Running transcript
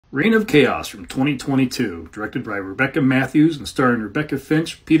Reign of Chaos from 2022, directed by Rebecca Matthews and starring Rebecca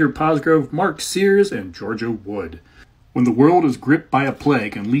Finch, Peter Posgrove, Mark Sears, and Georgia Wood. When the world is gripped by a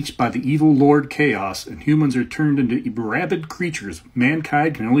plague unleashed by the evil Lord Chaos and humans are turned into rabid creatures,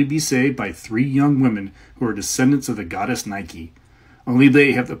 mankind can only be saved by three young women who are descendants of the goddess Nike. Only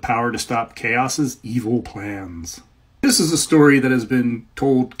they have the power to stop Chaos's evil plans. This is a story that has been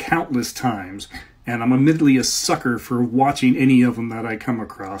told countless times, and I'm admittedly a sucker for watching any of them that I come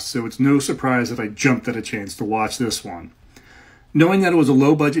across, so it's no surprise that I jumped at a chance to watch this one. Knowing that it was a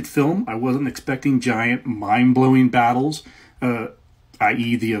low-budget film, I wasn't expecting giant, mind-blowing battles,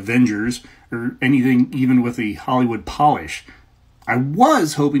 i.e. the Avengers, or anything even with a Hollywood polish. I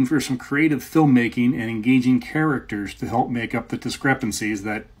was hoping for some creative filmmaking and engaging characters to help make up the discrepancies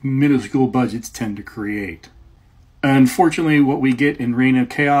that minuscule budgets tend to create. Unfortunately, what we get in Reign of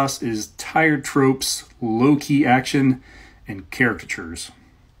Chaos is tired tropes, low-key action, and caricatures.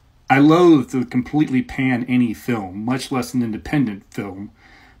 I loathe to completely pan any film, much less an independent film,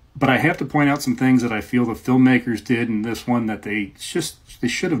 but I have to point out some things that I feel the filmmakers did in this one that they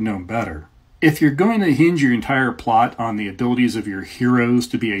should have known better. If you're going to hinge your entire plot on the abilities of your heroes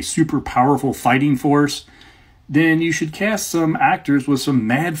to be a super powerful fighting force, then you should cast some actors with some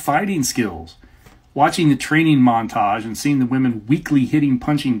mad fighting skills. Watching the training montage and seeing the women weakly hitting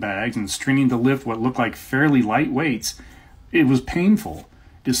punching bags and straining to lift what looked like fairly light weights, it was painful.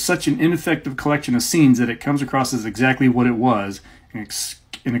 It is such an ineffective collection of scenes that it comes across as exactly what it was, an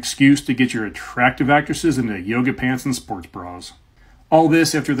excuse to get your attractive actresses into yoga pants and sports bras. All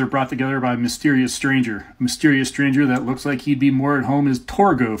this after they're brought together by a mysterious stranger that looks like he'd be more at home as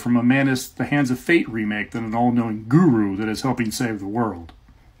Torgo from a Manus the Hands of Fate remake than an all-knowing guru that is helping save the world.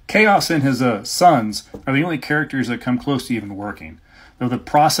 Chaos and his sons are the only characters that come close to even working, though the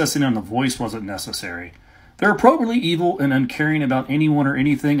processing on the voice wasn't necessary. They're appropriately evil and uncaring about anyone or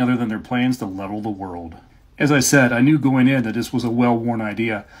anything other than their plans to level the world. As I said, I knew going in that this was a well-worn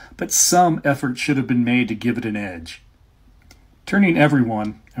idea, but some effort should have been made to give it an edge. Turning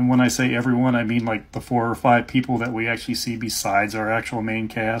everyone, and when I say everyone, I mean like the 4 or 5 people that we actually see besides our actual main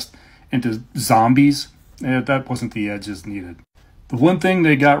cast, into zombies, that wasn't the edges needed. The one thing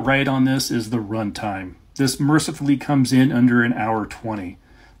they got right on this is the runtime. This mercifully comes in under an hour 20.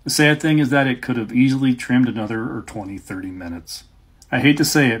 The sad thing is that it could have easily trimmed another 20-30 minutes. I hate to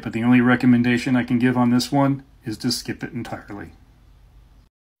say it, but the only recommendation I can give on this one is to skip it entirely.